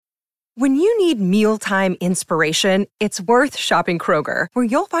When you need mealtime inspiration, it's worth shopping Kroger, where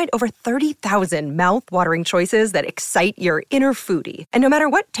you'll find over 30,000 mouth-watering choices that excite your inner foodie. And no matter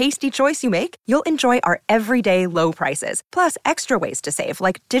what tasty choice you make, you'll enjoy our everyday low prices, plus extra ways to save,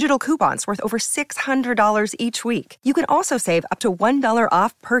 like digital coupons worth over $600 each week. You can also save up to $1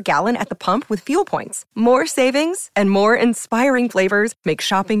 off per gallon at the pump with fuel points. More savings and more inspiring flavors make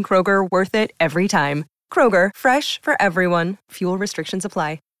shopping Kroger worth it every time. Kroger, fresh for everyone. Fuel restrictions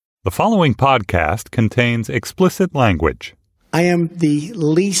apply. The following podcast contains explicit language. I am the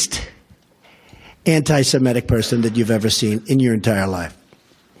least anti-Semitic person that you've ever seen in your entire life.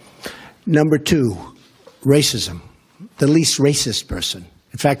 Number two, racism. The least racist person.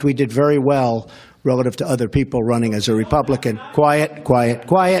 In fact, we did very well relative to other people running as a Republican. Quiet, quiet,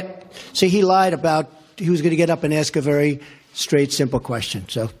 quiet. See, he lied about he was going to get up and ask a very straight, simple question.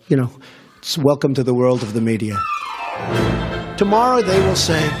 So, it's welcome to the world of the media. Tomorrow they will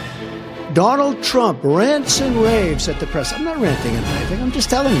say, Donald Trump rants and raves at the press. I'm not ranting and raving. I'm just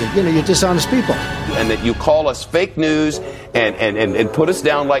telling you, you're dishonest people. And that you call us fake news and put us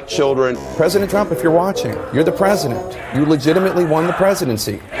down like children. President Trump, if you're watching, you're the president. You legitimately won the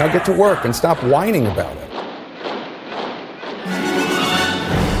presidency. Now get to work and stop whining about it.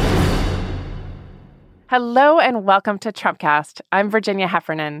 Hello and welcome to Trumpcast. I'm Virginia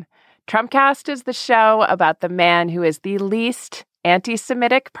Heffernan. Trumpcast is the show about the man who is the least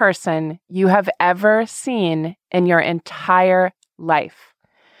anti-Semitic person you have ever seen in your entire life.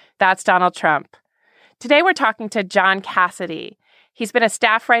 That's Donald Trump. Today we're talking to John Cassidy. He's been a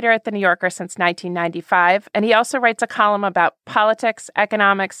staff writer at The New Yorker since 1995, and he also writes a column about politics,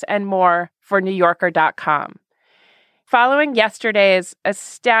 economics, and more for NewYorker.com. Following yesterday's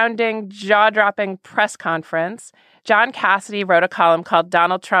astounding, jaw-dropping press conference, John Cassidy wrote a column called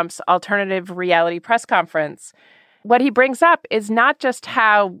Donald Trump's Alternative Reality Press Conference. What he brings up is not just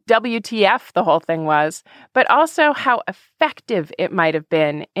how WTF the whole thing was, but also how effective it might have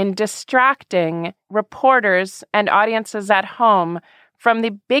been in distracting reporters and audiences at home from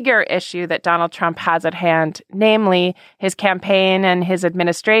the bigger issue that Donald Trump has at hand, namely his campaign and his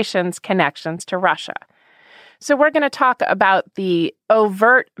administration's connections to Russia. So we're going to talk about the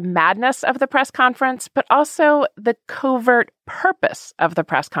overt madness of the press conference, but also the covert purpose of the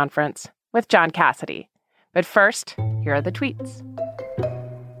press conference with John Cassidy. But first, here are the tweets.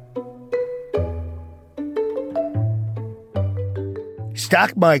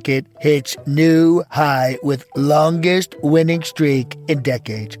 Stock market hits new high with longest winning streak in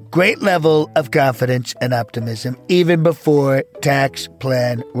decades. Great level of confidence and optimism even before tax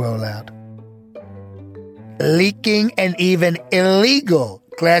plan rollout. Leaking and even illegal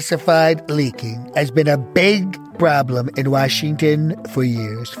classified leaking has been a big problem in Washington for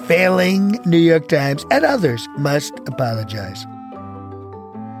years. Failing New York Times and others must apologize.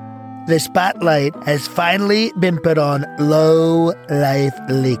 The spotlight has finally been put on low-life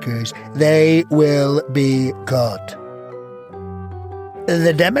leakers. They will be caught.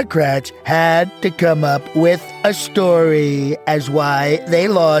 The Democrats had to come up with a story as why they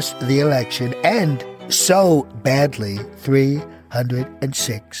lost the election, and so badly,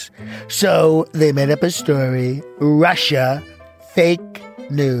 306. So they made up a story, Russia, fake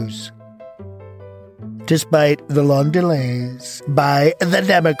news. Despite the long delays by the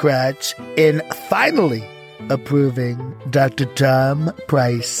Democrats in finally approving Dr. Tom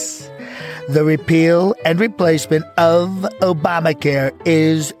Price, the repeal and replacement of Obamacare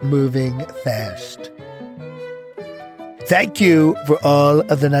is moving fast. Thank you for all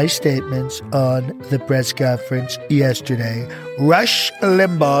of the nice statements on the press conference yesterday. Rush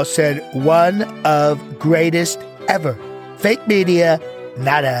Limbaugh said one of greatest ever. Fake media,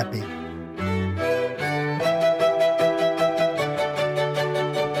 not happy.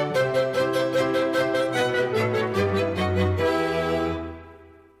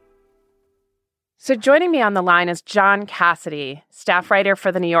 So joining me on the line is John Cassidy, staff writer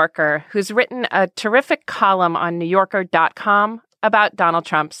for The New Yorker, who's written a terrific column on NewYorker.com about Donald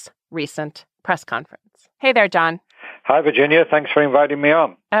Trump's recent press conference. Hey there, John. Hi, Virginia. Thanks for inviting me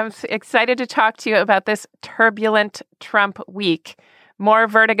on. I'm excited to talk to you about this turbulent Trump week. More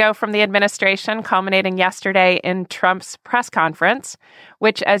vertigo from the administration, culminating yesterday in Trump's press conference,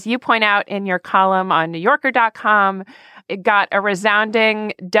 which, as you point out in your column on NewYorker.com, it got a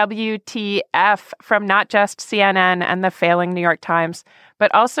resounding WTF from not just CNN and the failing New York Times,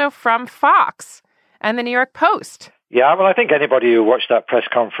 but also from Fox and the New York Post. Yeah, well, I think anybody who watched that press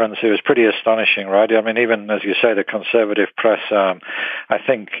conference, it was pretty astonishing, right? I mean, even as you say, the conservative press, I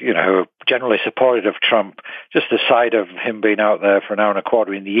think, who are generally supportive of Trump, just the sight of him being out there for an hour and a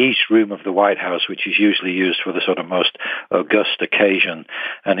quarter in the East Room of the White House, which is usually used for the sort of most august occasion,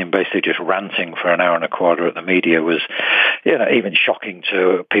 and him basically just ranting for an hour and a quarter at the media was, even shocking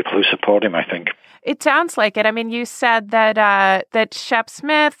to people who support him, I think. It sounds like it. I mean, you said that Shep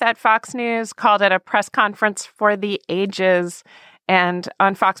Smith at Fox News called it a press conference for the ages, and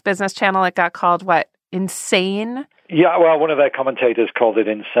on Fox Business Channel it got called, insane? Yeah, well, one of their commentators called it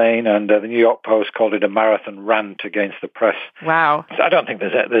insane, and the New York Post called it a marathon rant against the press. Wow. I don't think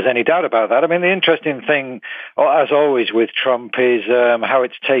there's any doubt about that. I mean, the interesting thing, as always with Trump, is how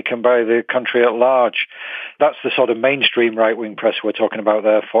it's taken by the country at large. That's the sort of mainstream right-wing press we're talking about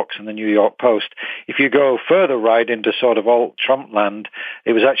there, Fox and the New York Post. If you go further right into sort of alt-Trump land,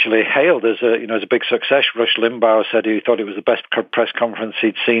 it was actually hailed as a big success. Rush Limbaugh said he thought it was the best press conference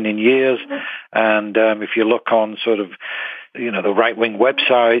he'd seen in years. And if you look on sort of the right-wing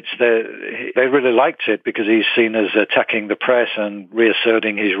websites, they really liked it because he's seen as attacking the press and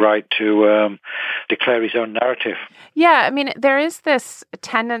reasserting his right to declare his own narrative. Yeah, I mean, there is this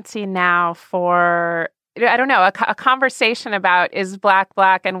tendency now for, I don't know, a conversation about is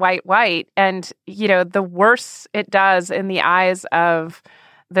black and white, and, the worse it does in the eyes of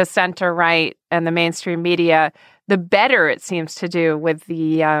the center-right and the mainstream media, the better it seems to do with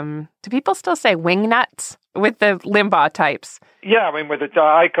the, do people still say wingnuts? With the Limbaugh types. Yeah, I mean,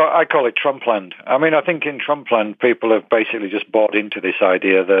 I call it Trumpland. I mean, I think in Trumpland, people have basically just bought into this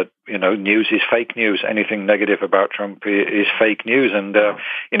idea that, news is fake news. Anything negative about Trump is fake news. And,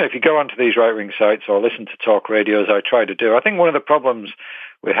 if you go onto these right-wing sites or listen to talk radio, as I try to do, I think one of the problems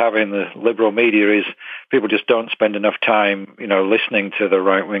we have in the liberal media is people just don't spend enough time, listening to the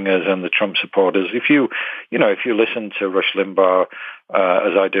right-wingers and the Trump supporters. If you listen to Rush Limbaugh,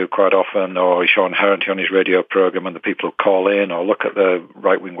 as I do quite often, or Sean Hannity on his radio program, and the people who call in, or look at the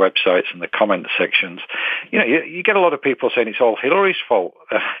right-wing websites and the comment sections, you get a lot of people saying it's all Hillary's fault.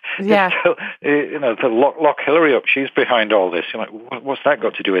 Yeah. To lock Hillary up, she's behind all this. You're like, what's that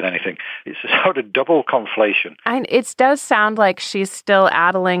got to do with anything? It's a sort of double conflation. And it does sound like she's still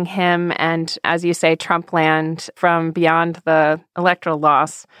adling him and, as you say, Trumpland from beyond the electoral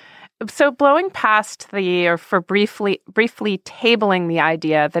loss. So blowing past briefly tabling the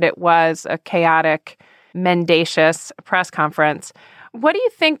idea that it was a chaotic, mendacious press conference, what do you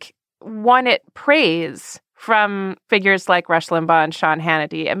think won it praise from figures like Rush Limbaugh and Sean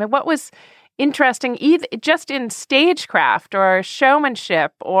Hannity? I mean, what was interesting, either just in stagecraft or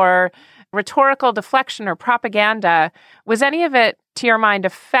showmanship or rhetorical deflection or propaganda? Was any of it, to your mind,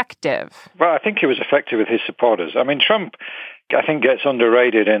 effective? Well, I think he was effective with his supporters. I mean, Trump, I think, gets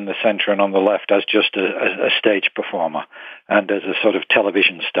underrated in the center and on the left as just a stage performer and as a sort of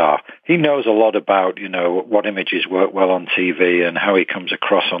television star. He knows a lot about, what images work well on TV and how he comes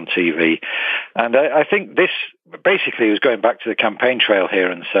across on TV. And I think this basically was going back to the campaign trail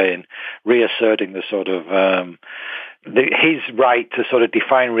here and reasserting the sort of his right to sort of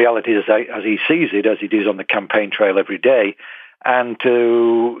define reality as he sees it, as he does on the campaign trail every day, and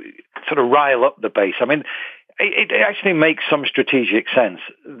to sort of rile up the base. I mean, it actually makes some strategic sense.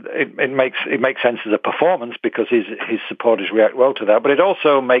 It makes sense as a performance because his supporters react well to that. But it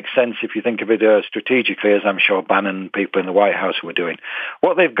also makes sense if you think of it strategically, as I'm sure Bannon and people in the White House were doing.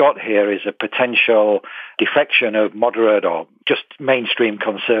 What they've got here is a potential defection of moderate or just mainstream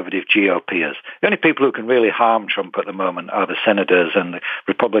conservative GOPers. The only people who can really harm Trump at the moment are the senators and the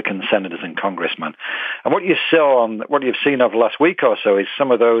Republican senators and congressmen. And what you've seen over the last week or so is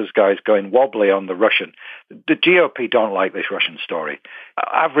some of those guys going wobbly on the Russian. The GOP don't like this Russian story.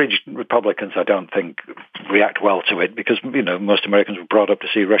 Average Republicans, I don't think, react well to it because, most Americans were brought up to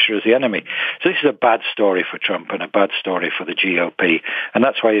see Russia as the enemy. So this is a bad story for Trump and a bad story for the GOP. And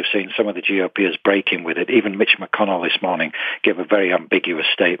that's why you've seen some of the GOPers breaking with it. Even Mitch McConnell this morning gave a very ambiguous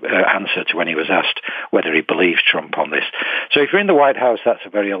answer to when he was asked whether he believes Trump on this. So if you're in the White House, that's a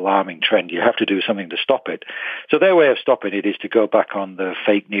very alarming trend. You have to do something to stop it. So their way of stopping it is to go back on the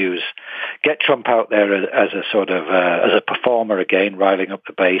fake news, get Trump out there as a sort of as a performer again, riling up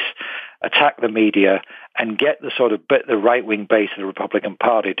the base, attack the media, and get the right-wing base of the Republican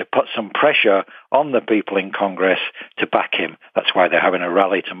Party to put some pressure on the people in Congress to back him. That's why they're having a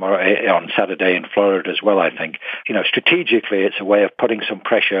rally tomorrow on Saturday in Florida as well, I think. Strategically, it's a way of putting some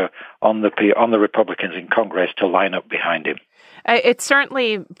pressure on the Republicans in Congress to line up behind him. It's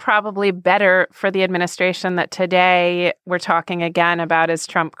certainly probably better for the administration that today we're talking again about is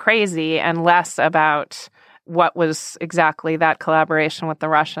Trump crazy and less about what was exactly that collaboration with the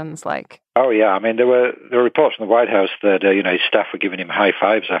Russians like? Oh, yeah. I mean, there were reports from the White House that, his staff were giving him high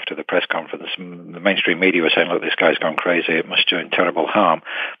fives after the press conference. The mainstream media were saying, look, this guy's gone crazy. It must do him terrible harm.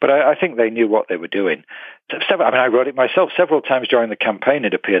 But I think they knew what they were doing. I wrote it myself. Several times during the campaign,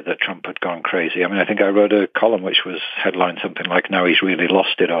 it appeared that Trump had gone crazy. I mean, I think I wrote a column which was headlined something like, now he's really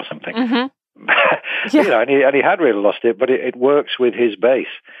lost it or something. Mm-hmm. Yeah. And he had really lost it, but it works with his base.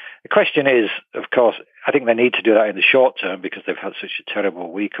 The question is, of course, I think they need to do that in the short term because they've had such a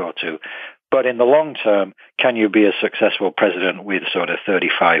terrible week or two. But in the long term, can you be a successful president with sort of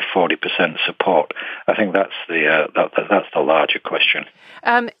 35-40% support? I think that's the larger question.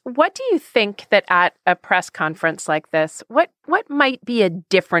 What do you think that at a press conference like this, what might be a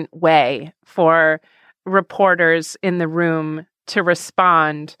different way for reporters in the room to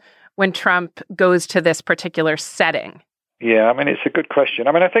respond when Trump goes to this particular setting? Yeah, I mean, it's a good question.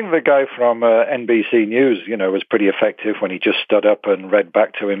 I mean, I think the guy from NBC News, was pretty effective when he just stood up and read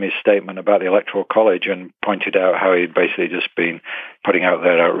back to him his statement about the Electoral College and pointed out how he'd basically just been putting out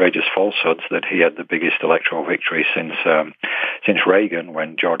their outrageous falsehoods that he had the biggest electoral victory since Reagan,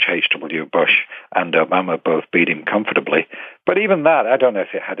 when George H.W. Bush and Obama both beat him comfortably. But even that, I don't know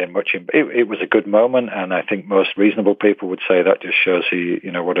if it had much. It was a good moment, and I think most reasonable people would say that just shows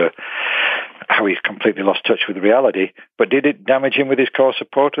how he's completely lost touch with reality. But did it damage him with his core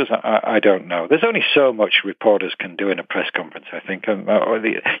supporters? I don't know. There's only so much reporters can do in a press conference, I think.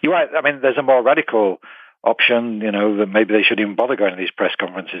 There's a more radical option, that maybe they shouldn't even bother going to these press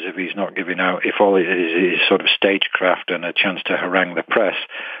conferences if he's not giving out, if all it is sort of stagecraft and a chance to harangue the press.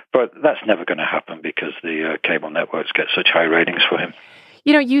 But that's never going to happen because the cable networks get such high ratings for him.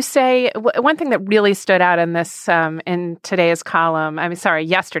 You say one thing that really stood out in this in yesterday's column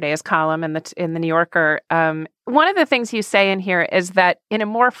in the New Yorker. One of the things you say in here is that in a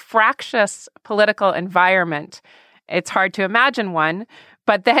more fractious political environment, it's hard to imagine one.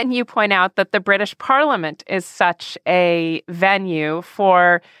 But then you point out that the British Parliament is such a venue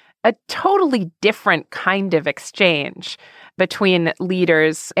for a totally different kind of exchange between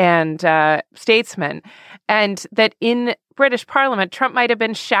leaders and statesmen, and that in British Parliament, Trump might have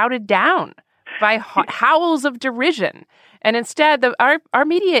been shouted down by howls of derision. And instead, our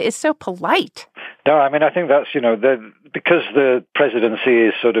media is so polite. No, I mean, I think that's, because the presidency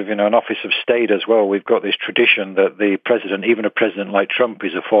is sort of, an office of state as well, we've got this tradition that the president, even a president like Trump,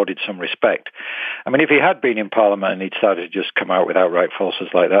 is afforded some respect. I mean, if he had been in Parliament and he'd started to just come out with outright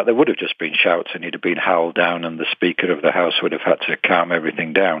falsehoods like that, there would have just been shouts and he'd have been howled down and the Speaker of the House would have had to calm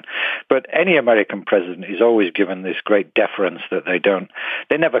everything down. But any American president is always given this great deference that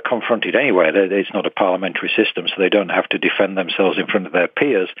they're never confronted anyway. It's not a parliamentary system, so they don't have to defend themselves in front of their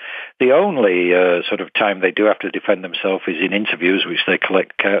peers. The only sort of time they do have to defend themselves is in interviews, which they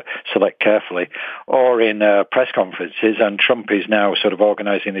select carefully, or in press conferences. And Trump is now sort of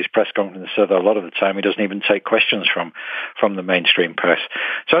organizing these press conferences so that a lot of the time he doesn't even take questions from the mainstream press.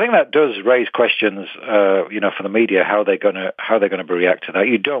 So I think that does raise questions, for the media, how they're going to react to that.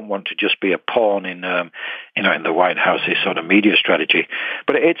 You don't want to just be a pawn in the White House's sort of media strategy.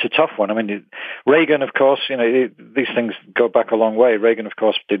 But it's a tough one. I mean, Reagan, of course, these things go back a long way. Reagan, of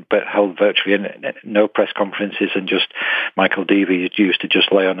course, held virtually no press conferences, and just Michael Deavy used to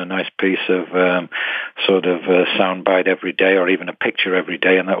just lay on a nice piece of soundbite every day, or even a picture every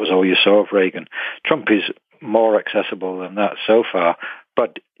day, and that was all you saw of Reagan. Trump is more accessible than that so far,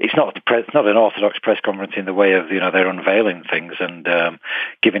 but it's not an orthodox press conference in the way of they're unveiling things and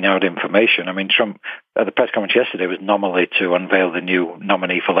giving out information. I mean, Trump at the press conference yesterday was nominally to unveil the new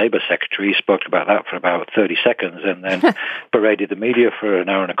nominee for Labor Secretary. He spoke about that for about 30 seconds and then berated the media for an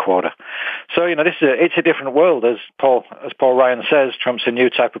hour and a quarter. So it's a different world, as Paul Ryan says. Trump's a new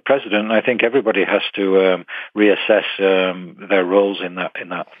type of president, and I think everybody has to reassess their roles in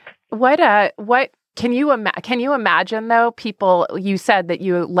that. What can you imagine, though, people, you said that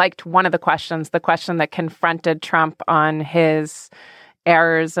you liked one of the questions, the question that confronted Trump on his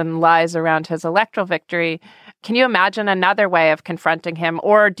errors and lies around his electoral victory. Can you imagine another way of confronting him?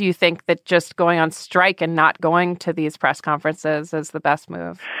 Or do you think that just going on strike and not going to these press conferences is the best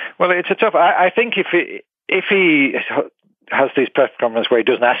move? Well, it's a tough. I think if he has these press conferences where he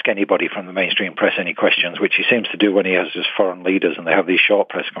doesn't ask anybody from the mainstream press any questions, which he seems to do when he has just foreign leaders and they have these short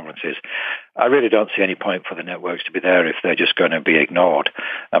press conferences, I really don't see any point for the networks to be there if they're just going to be ignored.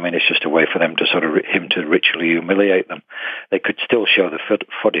 I mean, it's just a way for them to him to ritually humiliate them. They could still show the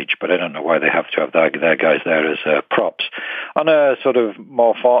footage, but I don't know why they have to have their guys there as props. On a sort of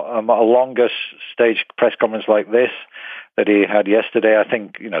a longer stage press conference like this that he had yesterday, I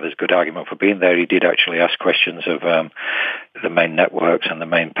think, there's good argument for being there. He did actually ask questions of the main networks and the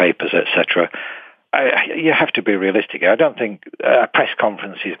main papers, etc. you have to be realistic. I don't think a press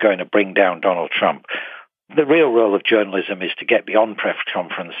conference is going to bring down Donald Trump. The real role of journalism is to get beyond press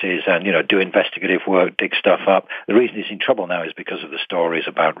conferences and, do investigative work, dig stuff up. The reason he's in trouble now is because of the stories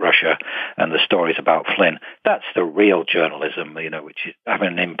about Russia and the stories about Flynn. That's the real journalism, which is having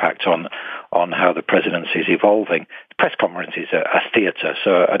an impact on how the presidency is evolving. Press conferences are theater,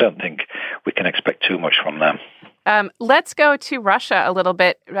 so I don't think we can expect too much from them. Let's go to Russia a little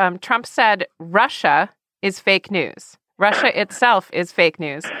bit. Trump said Russia is fake news. Russia itself is fake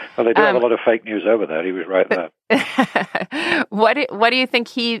news. Well, they do have a lot of fake news over there. He was right there. What do you think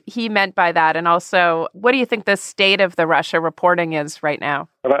he meant by that? And also, what do you think the state of the Russia reporting is right now?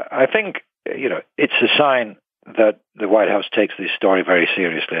 Well, I think, it's a sign that the White House takes this story very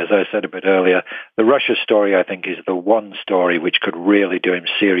seriously. As I said a bit earlier, the Russia story, I think, is the one story which could really do him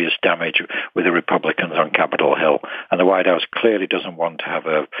serious damage with the Republicans on Capitol Hill. And the White House clearly doesn't want to have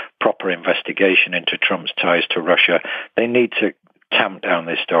a proper investigation into Trump's ties to Russia. They need to tamp down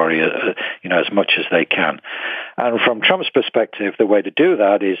this story, as much as they can. And from Trump's perspective, the way to do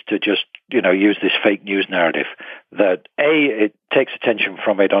that is to just, use this fake news narrative that, it takes attention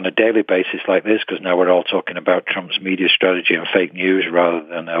from it on a daily basis like this, because now we're all talking about Trump's media strategy and fake news rather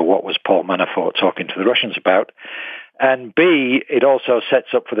than what was Paul Manafort talking to the Russians about. And B, it also sets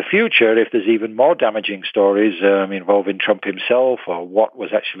up for the future if there's even more damaging stories involving Trump himself or what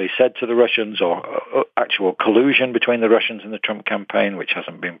was actually said to the Russians or actual collusion between the Russians and the Trump campaign, which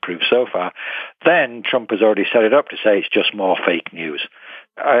hasn't been proved so far. Then Trump has already set it up to say it's just more fake news.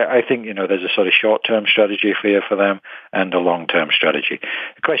 I think, there's a sort of short-term strategy here for them and a long-term strategy.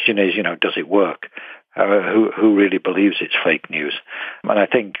 The question is, does it work? Who really believes it's fake news? And I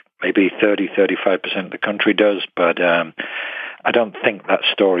think maybe 30-35% of the country does, but I don't think that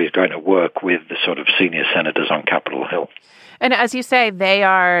story is going to work with the sort of senior senators on Capitol Hill. And as you say,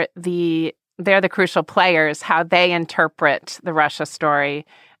 they're the crucial players. How they interpret the Russia story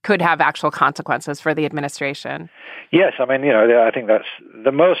could have actual consequences for the administration. Yes, I think that's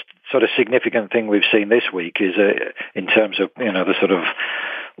the most sort of significant thing we've seen this week is in terms of, the sort of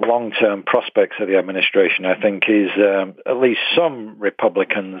long-term prospects of the administration, I think, is at least some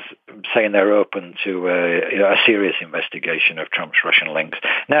Republicans saying they're open to a serious investigation of Trump's Russian links.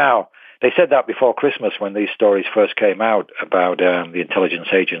 Now, they said that before Christmas when these stories first came out about the intelligence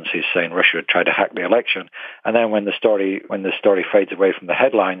agencies saying Russia had tried to hack the election. And then when the story fades away from the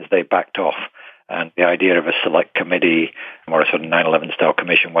headlines, they backed off. And the idea of a select committee or a sort of 9/11 style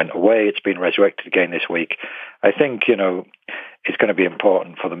commission went away. It's been resurrected again this week. I think, it's going to be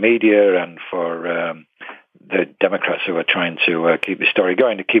important for the media and for the Democrats who are trying to keep the story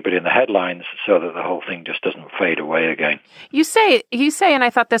going, to keep it in the headlines so that the whole thing just doesn't fade away again. You say, and I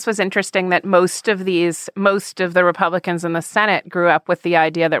thought this was interesting, that most of the Republicans in the Senate grew up with the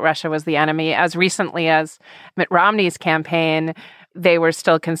idea that Russia was the enemy. As recently as Mitt Romney's campaign, they were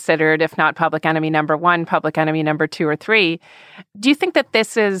still considered, if not public enemy number one, public enemy number 2 or 3. Do you think that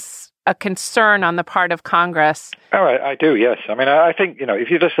this is a concern on the part of Congress? Oh, I do, yes. I think,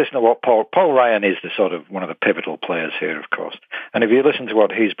 if you just listen to what Paul Ryan is the sort of one of the pivotal players here, of course. And if you listen to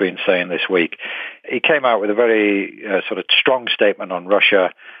what he's been saying this week, he came out with a very sort of strong statement on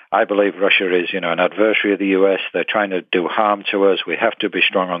Russia. I believe Russia is, an adversary of the U.S. They're trying to do harm to us. We have to be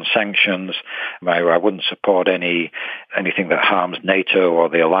strong on sanctions. I wouldn't support anything that harms NATO or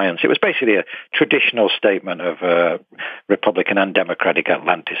the alliance. It was basically a traditional statement of Republican and Democratic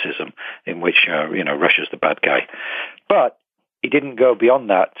Atlanticism in which, Russia's the bad guy. But he didn't go beyond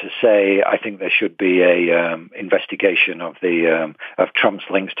that to say, I think there should be a investigation of Trump's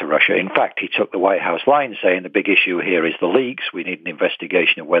links to Russia. In fact, he took the White House line saying the big issue here is the leaks. We need an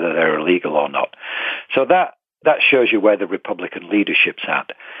investigation of whether they're illegal or not. So that shows you where the Republican leadership's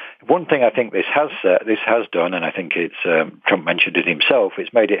at. One thing I think this has done, and I think it's Trump mentioned it himself,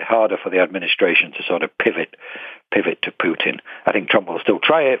 it's made it harder for the administration to sort of pivot to Putin. I think Trump will still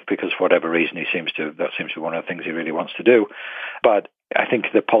try it because for whatever reason that seems to be one of the things he really wants to do. But I think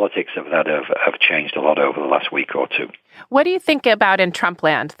the politics of that have changed a lot over the last week or two. What do you think about in Trump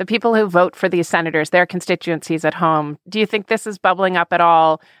land, the people who vote for these senators, their constituencies at home? Do you think this is bubbling up at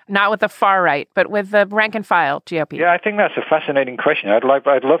all, not with the far right, but with the rank and file GOP? Yeah, I think that's a fascinating question. I'd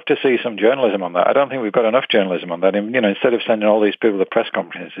love to see some journalism on that. I don't think we've got enough journalism on that. And, instead of sending all these people to press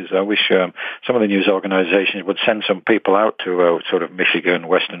conferences, I wish some of the news organizations would send some people out to sort of Michigan,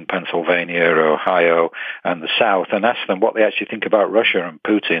 Western Pennsylvania, Ohio, and the South and ask them what they actually think about Russia and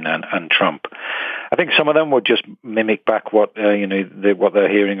Putin and Trump. I think some of them would just mimic back what what they're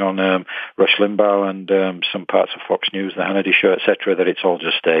hearing on Rush Limbaugh and some parts of Fox News, the Hannity Show, etc. That it's all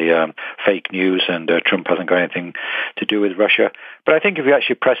just a fake news and Trump hasn't got anything to do with Russia. But I think if you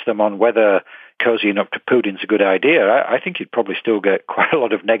actually press them on whether cozying up to Putin's a good idea, I think you'd probably still get quite a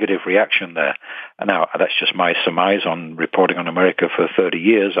lot of negative reaction there. And now, that's just my surmise on reporting on America for 30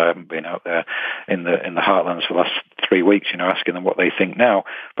 years. I haven't been out there in the heartlands for the last 3 weeks, asking them what they think now.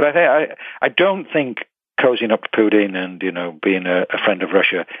 But I don't think cozying up to Putin and, being a friend of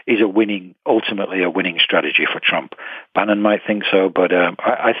Russia is ultimately a winning strategy for Trump. Bannon might think so, but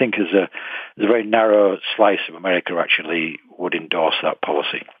I think there's a very narrow slice of America actually would endorse that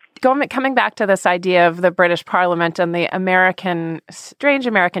policy. Coming back to this idea of the British Parliament and the strange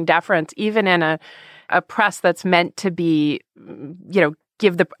American deference, even in a press that's meant to be,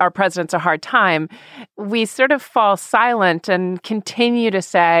 give our presidents a hard time, we sort of fall silent and continue to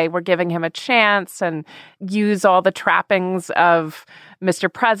say we're giving him a chance and use all the trappings of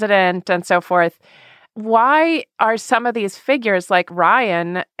Mr. President and so forth. Why are some of these figures like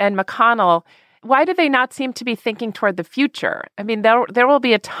Ryan and McConnell, why do they not seem to be thinking toward the future? I mean, there will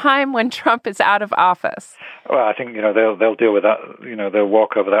be a time when Trump is out of office. Well, I think, they'll deal with that. They'll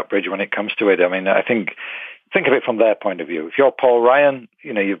walk over that bridge when it comes to it. I mean, think of it from their point of view. If you're Paul Ryan,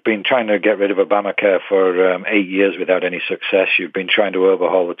 you've been trying to get rid of Obamacare for 8 years without any success. You've been trying to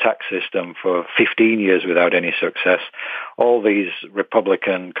overhaul the tax system for 15 years without any success. All these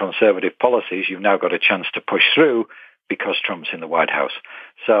Republican conservative policies you've now got a chance to push through because Trump's in the White House.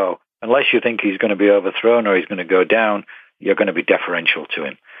 So unless you think he's going to be overthrown or he's going to go down, you're going to be deferential to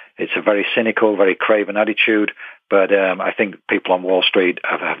him. It's a very cynical, very craven attitude, but I think people on Wall Street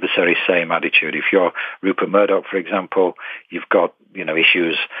have the very same attitude. If you're Rupert Murdoch, for example, you've got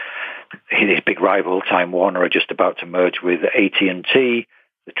issues. His big rival, Time Warner, are just about to merge with AT&T.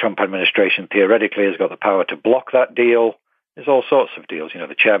 The Trump administration theoretically has got the power to block that deal. There's all sorts of deals.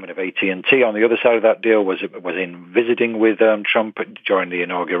 The chairman of AT&T on the other side of that deal was in visiting with Trump during the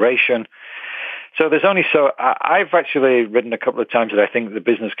inauguration. So there's only I've actually written a couple of times that I think the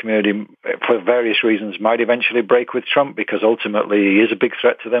business community, for various reasons, might eventually break with Trump because ultimately he is a big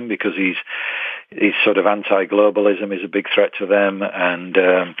threat to them because he's sort of anti-globalism is a big threat to them, and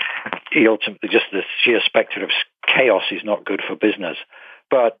he ultimately just the sheer specter of chaos is not good for business.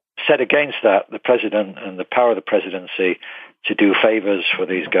 But set against that, the president and the power of the presidency to do favors for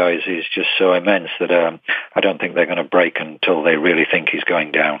these guys is just so immense that I don't think they're going to break until they really think he's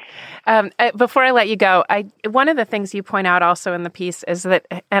going down. Before I let you go, one of the things you point out also in the piece is that,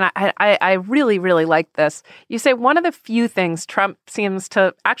 and I really, really like this, you say one of the few things Trump seems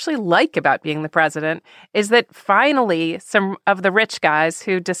to actually like about being the president is that finally some of the rich guys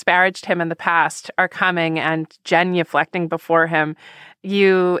who disparaged him in the past are coming and genuflecting before him.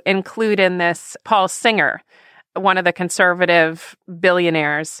 You include in this Paul Singer, one of the conservative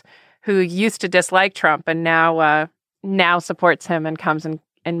billionaires who used to dislike Trump and now supports him and comes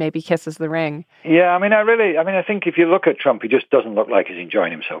and maybe kisses the ring. Yeah, I think if you look at Trump, he just doesn't look like he's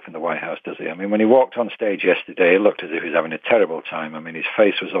enjoying himself in the White House, does he? I mean, when he walked on stage yesterday, it looked as if he was having a terrible time. I mean, his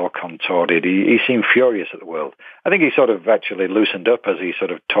face was all contorted. He seemed furious at the world. I think he sort of actually loosened up as he sort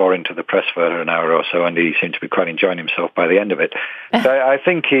of tore into the press for an hour or so, and he seemed to be quite enjoying himself by the end of it. So I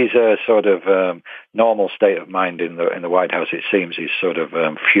think he's a sort of normal state of mind in the White House. It seems he's sort of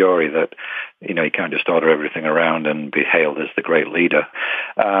fury that, he can't just order everything around and be hailed as the great leader.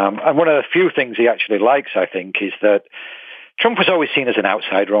 And one of the few things he actually likes, I think, is that Trump was always seen as an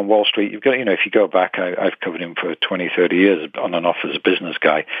outsider on Wall Street. You've got, if you go back, I've covered him for 20, 30 years on and off as a business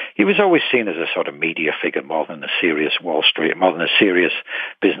guy. He was always seen as a sort of media figure more than a serious Wall Street, more than a serious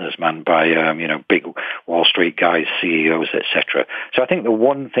businessman by, big Wall Street guys, CEOs, etc. So I think the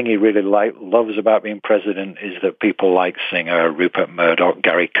one thing he really loves about being president is that people like Singer, Rupert Murdoch,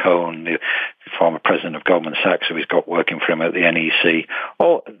 Gary Cohn, the former president of Goldman Sachs, who he's got working for him at the NEC, a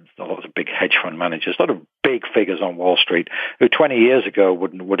lot of big hedge fund managers, a lot of big figures on Wall Street who 20 years ago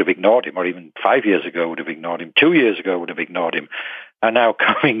would have ignored him, or even 5 years ago would have ignored him, 2 years ago would have ignored him, are now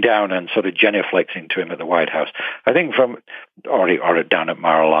coming down and sort of genuflecting to him at the White House. I think or down at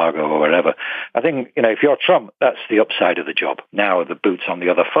Mar-a-Lago or wherever. I think, if you're Trump, that's the upside of the job. Now the boot's on the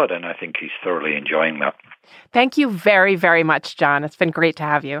other foot, and I think he's thoroughly enjoying that. Thank you very, very much, John. It's been great to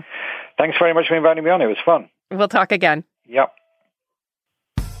have you. Thanks very much for inviting me on. It was fun. We'll talk again. Yep.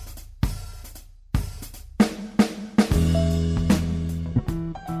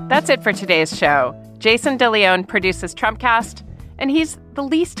 That's it for today's show. Jason DeLeon produces Trumpcast, and he's the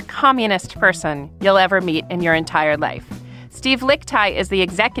least communist person you'll ever meet in your entire life. Steve Lickteig is the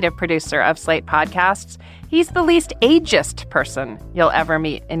executive producer of Slate Podcasts. He's the least ageist person you'll ever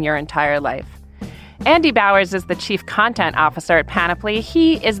meet in your entire life. Andy Bowers is the chief content officer at Panoply.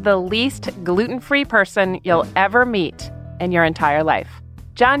 He is the least gluten-free person you'll ever meet in your entire life.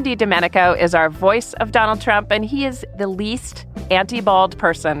 John DiDomenico is our voice of Donald Trump, and he is the least anti-bald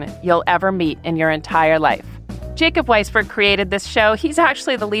person you'll ever meet in your entire life. Jacob Weisberg created this show. He's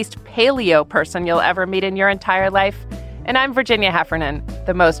actually the least paleo person you'll ever meet in your entire life. And I'm Virginia Heffernan,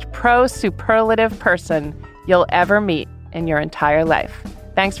 the most pro-superlative person you'll ever meet in your entire life.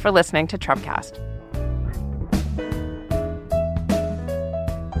 Thanks for listening to Trumpcast.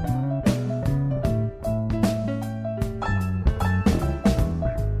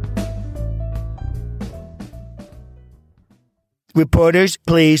 Reporters,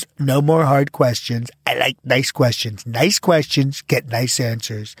 please, no more hard questions. I like nice questions. Nice questions get nice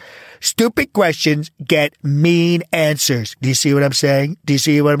answers. Stupid questions get mean answers. Do you see what I'm saying? Do you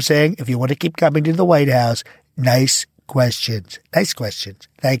see what I'm saying? If you want to keep coming to the White House, nice questions. Nice questions.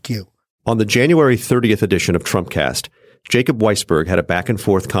 Thank you. On the January 30th edition of Trumpcast, Jacob Weisberg had a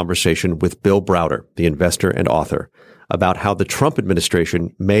back-and-forth conversation with Bill Browder, the investor and author, about how the Trump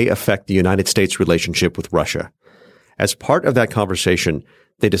administration may affect the United States' relationship with Russia. As part of that conversation,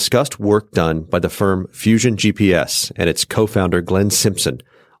 they discussed work done by the firm Fusion GPS and its co-founder Glenn Simpson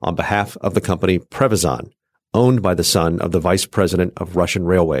on behalf of the company Prevezon, owned by the son of the vice president of Russian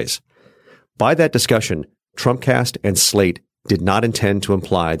Railways. By that discussion, Trumpcast and Slate did not intend to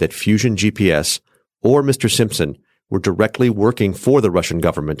imply that Fusion GPS or Mr. Simpson were directly working for the Russian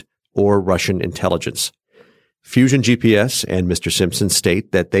government or Russian intelligence. Fusion GPS and Mr. Simpson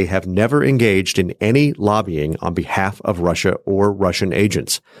state that they have never engaged in any lobbying on behalf of Russia or Russian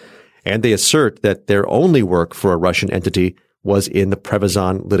agents, and they assert that their only work for a Russian entity was in the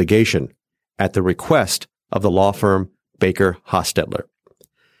Prevezon litigation at the request of the law firm Baker Hostetler.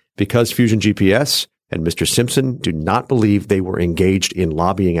 Because Fusion GPS and Mr. Simpson do not believe they were engaged in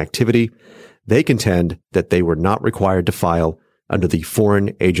lobbying activity, they contend that they were not required to file under the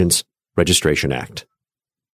Foreign Agents Registration Act.